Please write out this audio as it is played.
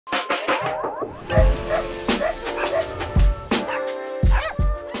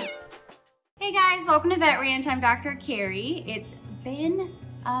welcome to Vet Ranch. I'm Dr. Karri. It's been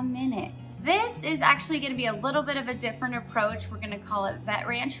a minute. This is actually going to be a little bit of a different approach. We're going to call it Vet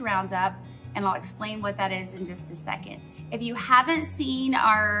Ranch RoundUp, and I'll explain what that is in just a second. If you haven't seen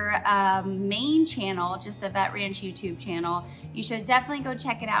our main channel, just the Vet Ranch YouTube channel, you should definitely go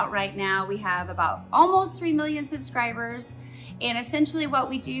check it out right now. We have about almost 3 million subscribers, and essentially what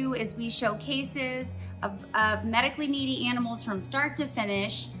we do is we show cases of medically needy animals from start to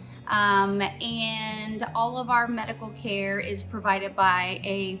finish. And all of our medical care is provided by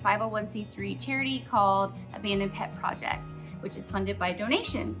a 501c3 charity called Abandoned Pet Project, which is funded by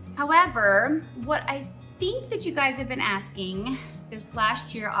donations. However, what I think that you guys have been asking, this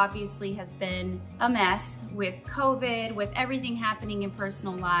last year obviously has been a mess with COVID, with everything happening in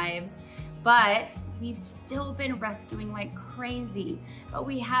personal lives, but we've still been rescuing like crazy, but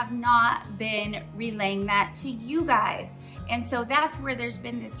we have not been relaying that to you guys. And so that's where there's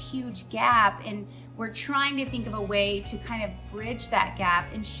been this huge gap, and we're trying to think of a way to kind of bridge that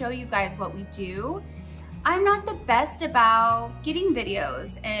gap and show you guys what we do. I'm not the best about getting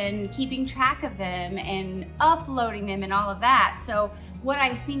videos and keeping track of them and uploading them and all of that. So what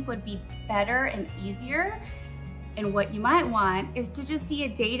I think would be better and easier, and what you might want, is to just see a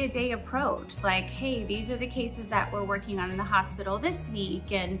day-to-day approach. Like, hey, these are the cases that we're working on in the hospital this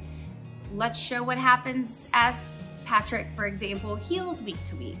week, and let's show what happens as Patrick, for example, heals week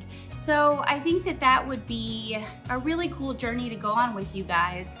to week. So I think that that would be a really cool journey to go on with you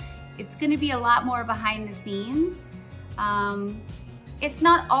guys. It's gonna be a lot more behind the scenes. It's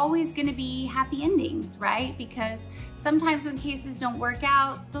not always gonna be happy endings, right? Because sometimes when cases don't work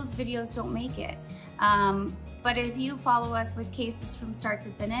out, those videos don't make it. But if you follow us with cases from start to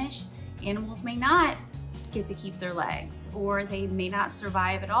finish, animals may not get to keep their legs, or they may not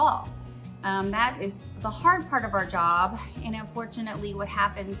survive at all. That is the hard part of our job, and unfortunately what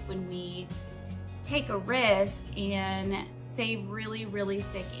happens when we take a risk and save really, really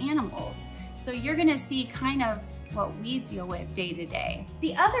sick animals. So you're gonna see kind of what we deal with day to day.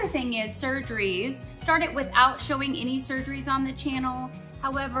 The other thing is surgeries. Started without showing any surgeries on the channel.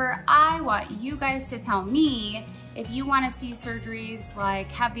 However, I want you guys to tell me if you want to see surgeries,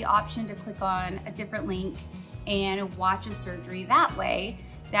 like have the option to click on a different link and watch a surgery that way.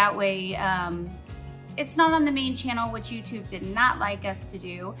 That way, it's not on the main channel, which YouTube did not like us to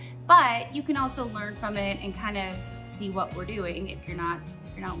do, but you can also learn from it and kind of see what we're doing if you're not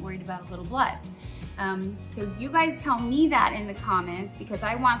worried about a little blood. So you guys tell me that in the comments, because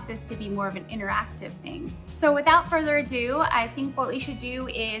I want this to be more of an interactive thing. So without further ado, I think what we should do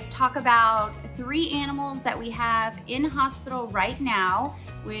is talk about 3 animals that we have in hospital right now,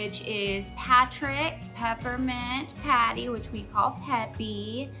 which is Patrick, Peppermint, Patty, which we call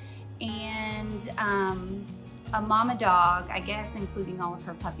Peppy, and a mama dog, I guess, including all of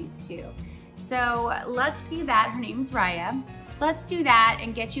her puppies too. So let's do that. Her name's Raya. Let's do that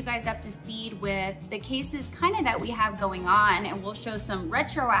and get you guys up to speed with the cases kind of that we have going on, and we'll show some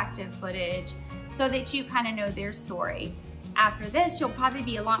retroactive footage so that you kind of know their story. After this, you'll probably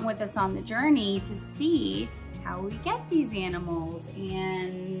be along with us on the journey to see how we get these animals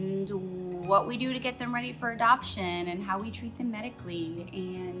and what we do to get them ready for adoption and how we treat them medically,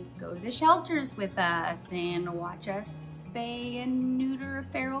 and go to the shelters with us and watch us spay and neuter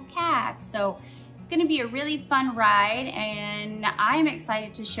feral cats. So it's gonna be a really fun ride, and I'm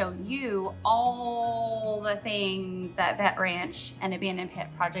excited to show you all the things that Vet Ranch and Abandoned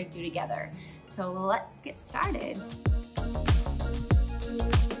Pet Project do together. So let's get started.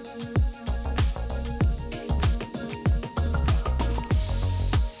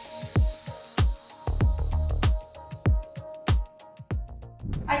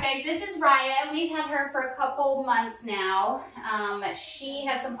 Alright guys, this is Raya. We've had her for a couple months now. She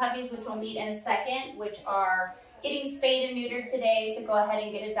has some puppies, which we'll meet in a second, which are getting spayed and neutered today to go ahead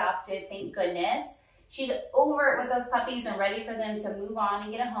and get adopted, thank goodness. She's over it with those puppies and ready for them to move on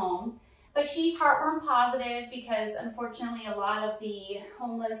and get a home. But she's heartworm positive because unfortunately a lot of the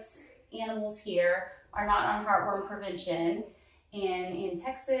homeless animals here are not on heartworm prevention. And in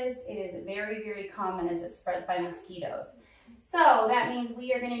Texas, it is very, very common as it's spread by mosquitoes. So that means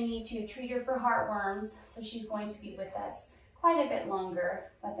we are going to need to treat her for heartworms. So she's going to be with us quite a bit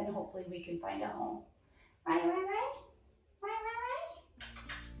longer, but then hopefully we can find a home. Right, right, right? Right, right, right?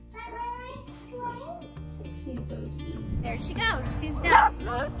 Right, right, right? She's so sweet. There she goes. She's done.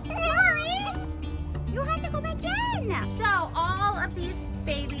 Karri! You had to go back in. So all of these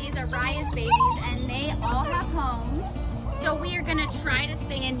babies are Raya's babies, and they all have homes. So we are going to try to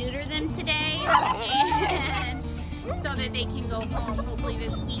spay and neuter them today, and so that they can go home hopefully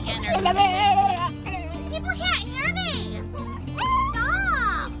this weekend or something. People can't hear me.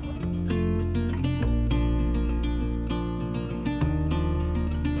 Stop.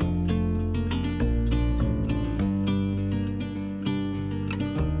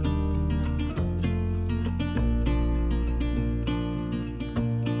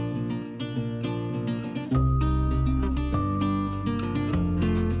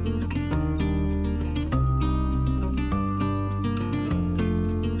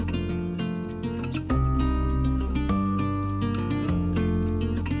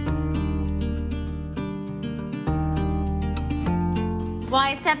 Well,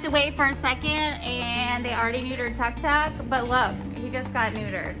 I stepped away for a second and they already neutered Tuk Tuk, but look, he just got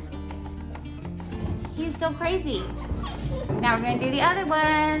neutered. He's so crazy. Now we're gonna do the other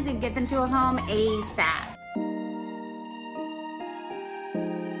ones and get them to a home ASAP.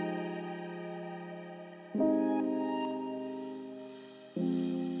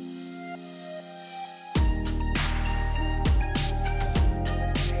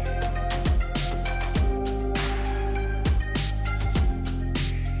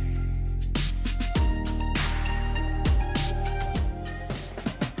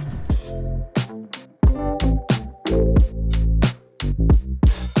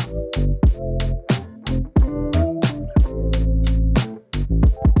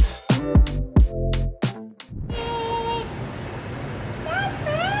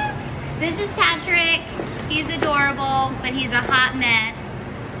 This is Patrick. He's adorable, but he's a hot mess.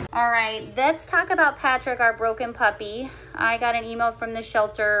 All right, let's talk about Patrick, our broken puppy. I got an email from the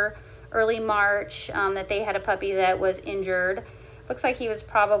shelter early March that they had a puppy that was injured. Looks like he was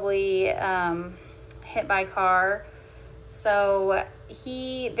probably hit by a car. So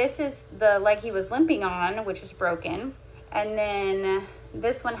this is the leg he was limping on, which is broken. And then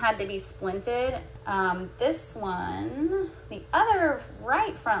this one had to be splinted. This one, the other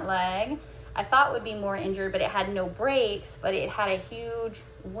right front leg, I thought would be more injured, but it had no breaks, but it had a huge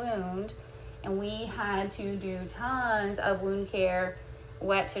wound. And we had to do tons of wound care,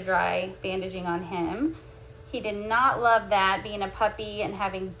 wet to dry bandaging on him. He did not love that, being a puppy and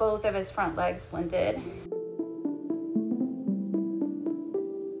having both of his front legs splinted.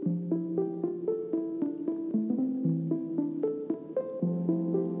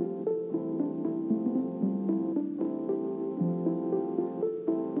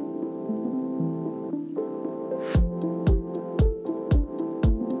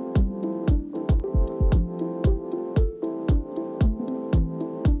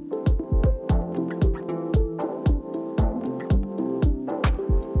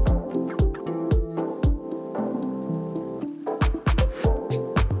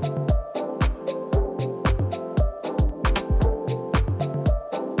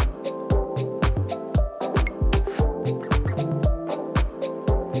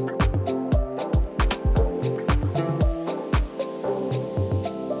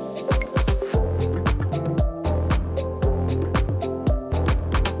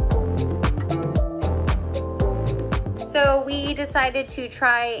 So we decided to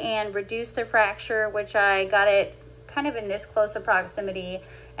try and reduce the fracture, which I got it kind of in this close of proximity,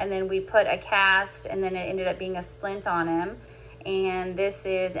 and then we put a cast, and then it ended up being a splint on him. And this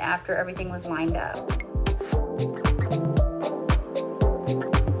is after everything was lined up.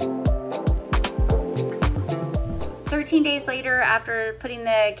 "13 days later, after putting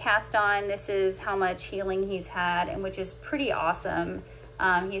the cast on, this is how much healing he's had, and which is pretty awesome.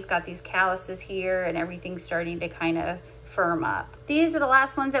 He's got these calluses here and everything's starting to kind of firm up. These are the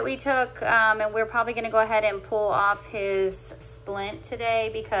last ones that we took, and we're probably going to go ahead and pull off his splint today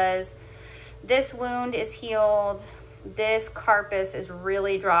because this wound is healed. This carpus is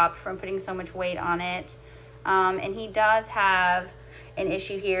really dropped from putting so much weight on it. And he does have an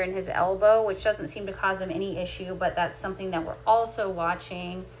issue here in his elbow, which doesn't seem to cause him any issue, but that's something that we're also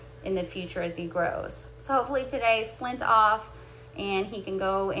watching in the future as he grows. So hopefully today, splint off, and he can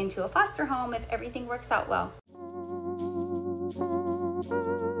go into a foster home if everything works out well.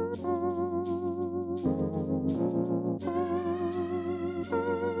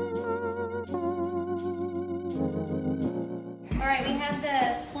 All right, we have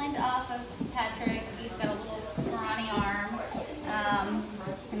the splint off of Patrick. He's got a little scrawny arm.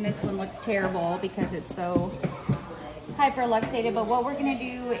 And this one looks terrible because it's so hyperluxated. But what we're gonna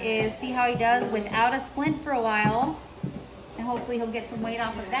do is see how he does without a splint for a while. And hopefully he'll get some weight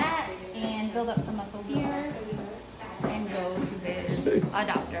off of that and build up some muscle here and go to his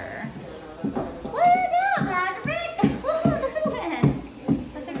adopter. What are you doing, Patrick? What are you doing?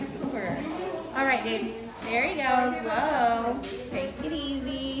 Such a good pooper. All right, dude. There he goes. Whoa. Take it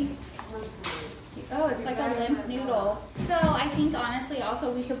easy. Oh, it's like a limp noodle. So I think honestly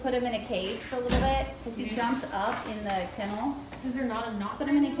also we should put him in a cage for a little bit because he jumps up in the kennel. Is there not a knot? Put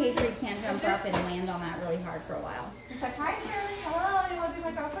him in a cage where he can't jump up and land on that really hard for a while. He's like, hi, Karri. Hello, you want to be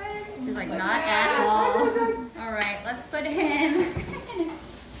my girlfriend? He's like, not at all. All right, let's put him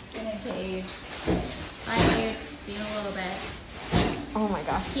in a cage. Hi, dude. See you in a little bit. Oh my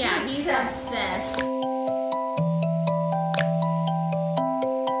gosh. Yeah, he's obsessed.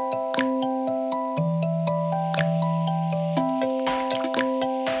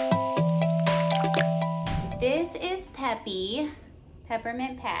 This is Peppy,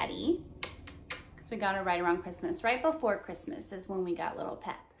 Peppermint Patty, because we got her right around Christmas. Right before Christmas is when we got little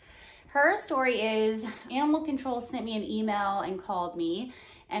Pep. Her story is animal control sent me an email and called me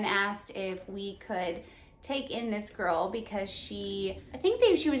and asked if we could take in this girl because she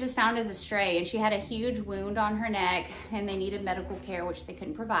was just found as a stray, and she had a huge wound on her neck and they needed medical care, which they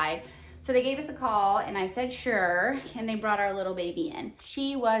couldn't provide. So they gave us a call and I said sure, and they brought our little baby in.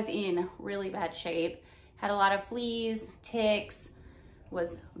 She was in really bad shape, had a lot of fleas, ticks,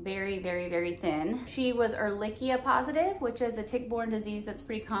 was very, very, very thin. She was Ehrlichia positive, which is a tick-borne disease that's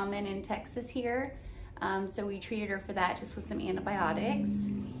pretty common in Texas here. So we treated her for that just with some antibiotics.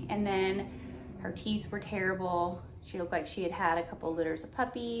 And then her teeth were terrible. She looked like she had had a couple litters of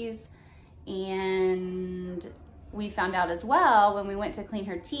puppies. And we found out as well when we went to clean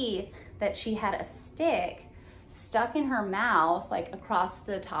her teeth that she had a stick stuck in her mouth, like across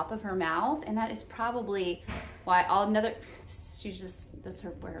the top of her mouth. And that is probably why that's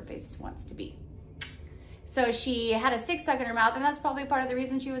where her face wants to be. So she had a stick stuck in her mouth, and that's probably part of the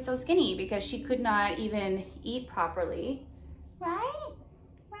reason she was so skinny, because she could not even eat properly. Right?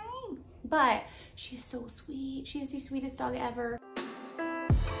 Right. But she's so sweet. She is the sweetest dog ever.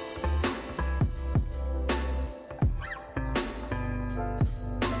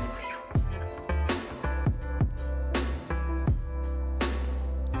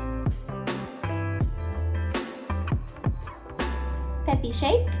 Peppy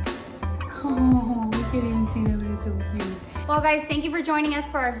shake. Oh, we can't even see that, but it's so cute. Well guys, thank you for joining us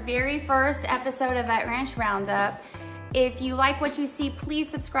for our very first episode of Vet Ranch Roundup. If you like what you see, please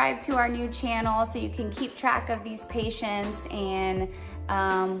subscribe to our new channel so you can keep track of these patients and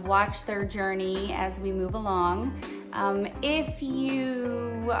watch their journey as we move along. If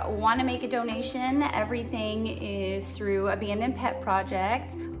you want to make a donation, everything is through Abandoned Pet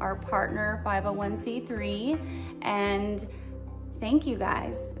Project, our partner 501c3, and thank you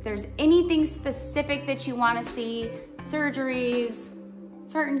guys. If there's anything specific that you want to see, surgeries,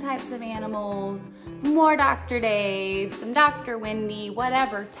 certain types of animals, more Dr. Dave, some Dr. Wendy,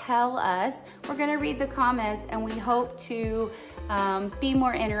 whatever, tell us. We're gonna read the comments and we hope to be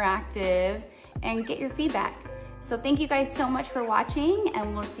more interactive and get your feedback. So thank you guys so much for watching,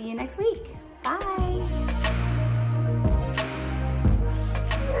 and we'll see you next week. Bye.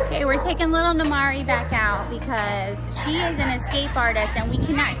 Okay, we're taking little Namari back out because she is an escape artist and we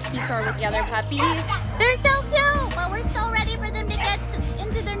cannot keep her with the other puppies. They're so cute, but we're so ready for them to get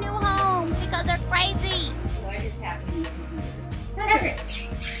into their new homes because they're crazy. What is happening with these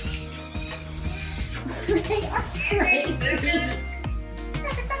ears? They are crazy.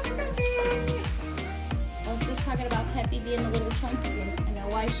 I was just talking about Peppy being a little chunky. I know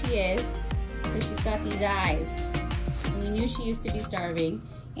why she is, because she's got these eyes. And we knew she used to be starving.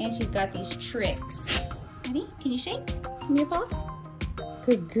 And she's got these tricks. Ready? Can you shake? Give me your paw.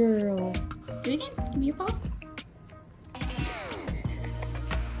 Good girl. Do it again. Give me your paw.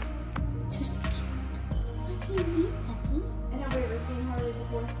 They're so cute. What's your name, Peppy? And have we ever seen Harley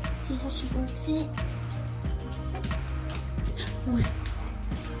before? See how she works it?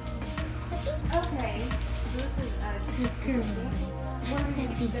 Okay. This is a good girl. What are you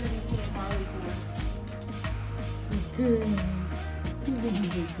going to be seeing Harley for? Good girl. You're a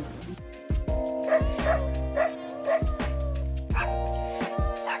good girl.